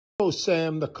Oh,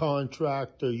 Sam the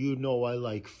Contractor, you know I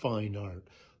like fine art.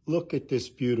 Look at this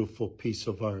beautiful piece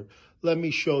of art. Let me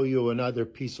show you another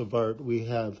piece of art we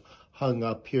have hung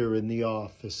up here in the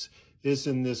office.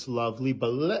 Isn't this lovely?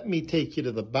 But let me take you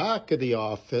to the back of the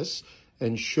office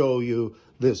and show you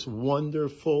this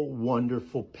wonderful,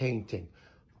 wonderful painting.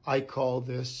 I call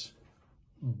this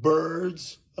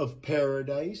Birds of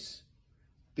Paradise,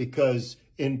 because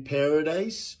in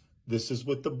paradise, this is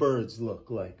what the birds look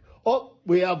like. Oh,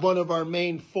 we have one of our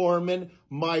main foremen,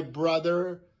 my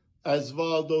brother,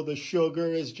 Osvaldo the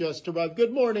Sugar, has just arrived.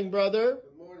 Good morning, brother.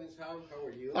 Good morning, Sam. How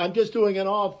are you? I'm just doing an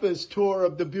office tour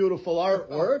of the beautiful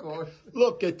artwork. Of course.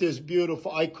 Look at this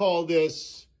beautiful, I call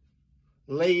this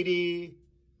lady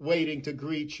waiting to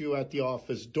greet you at the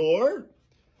office door.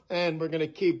 And we're going to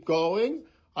keep going.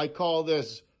 I call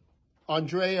this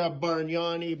Andrea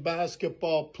Bargnani,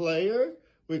 basketball player.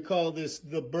 We call this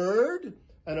the bird.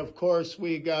 And of course,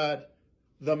 we got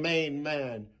the main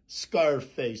man,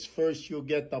 Scarface. First you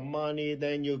get the money,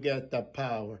 then you get the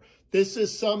power. This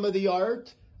is some of the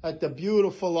art at the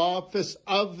beautiful office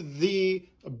of the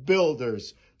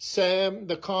builders. Sam,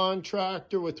 the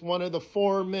contractor, with one of the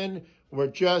foremen. We're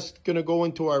just going to go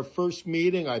into our first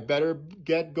meeting. I better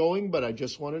get going, but I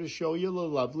just wanted to show you the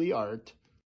lovely art.